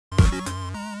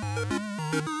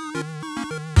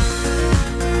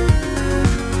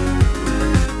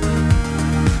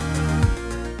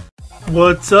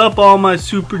What's up, all my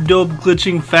super dope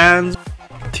glitching fans?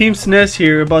 Team Snes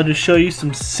here, about to show you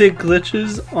some sick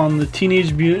glitches on the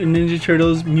Teenage Mutant Ninja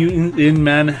Turtles Mutant in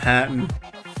Manhattan.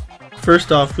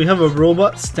 First off, we have a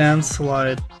robot stand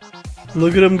slide.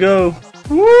 Look at him go.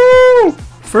 Woo!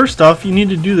 First off, you need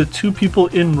to do the 2 people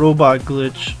in robot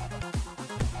glitch.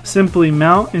 Simply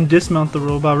mount and dismount the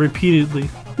robot repeatedly.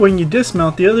 When you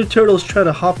dismount, the other turtles try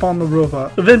to hop on the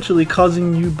robot, eventually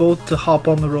causing you both to hop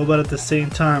on the robot at the same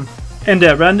time. And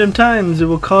at random times, it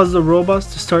will cause the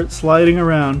robots to start sliding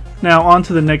around. Now on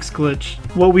to the next glitch.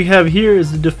 What we have here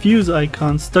is the diffuse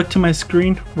icon stuck to my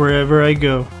screen wherever I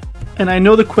go. And I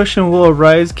know the question will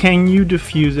arise, can you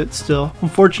defuse it still?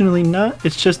 Unfortunately not,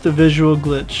 it's just a visual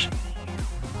glitch.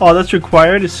 All that's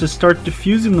required is to start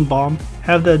defusing the bomb,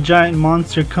 have that giant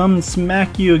monster come and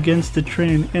smack you against the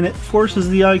train, and it forces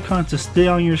the icon to stay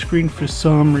on your screen for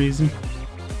some reason.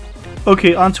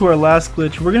 Okay, on to our last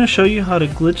glitch. We're going to show you how to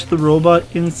glitch the robot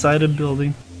inside a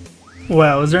building.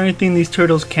 Wow, is there anything these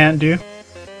turtles can't do?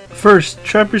 First,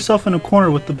 trap yourself in a corner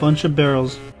with a bunch of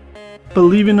barrels, but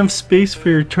leave enough space for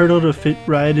your turtle to fit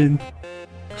right in.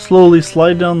 Slowly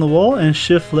slide down the wall and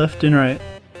shift left and right,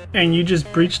 and you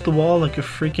just breach the wall like a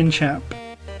freaking champ.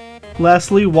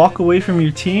 Lastly, walk away from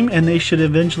your team and they should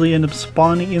eventually end up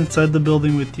spawning inside the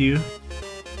building with you,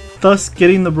 thus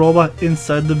getting the robot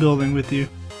inside the building with you.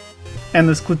 And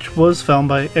this glitch was found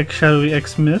by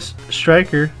xShAdOwYxMiSt,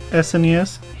 Striker,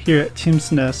 SNES, here at Team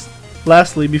Snes.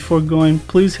 Lastly, before going,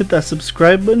 please hit that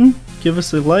subscribe button, give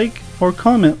us a like, or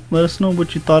comment, let us know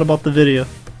what you thought about the video.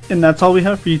 And that's all we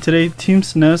have for you today. Team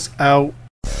Snes out.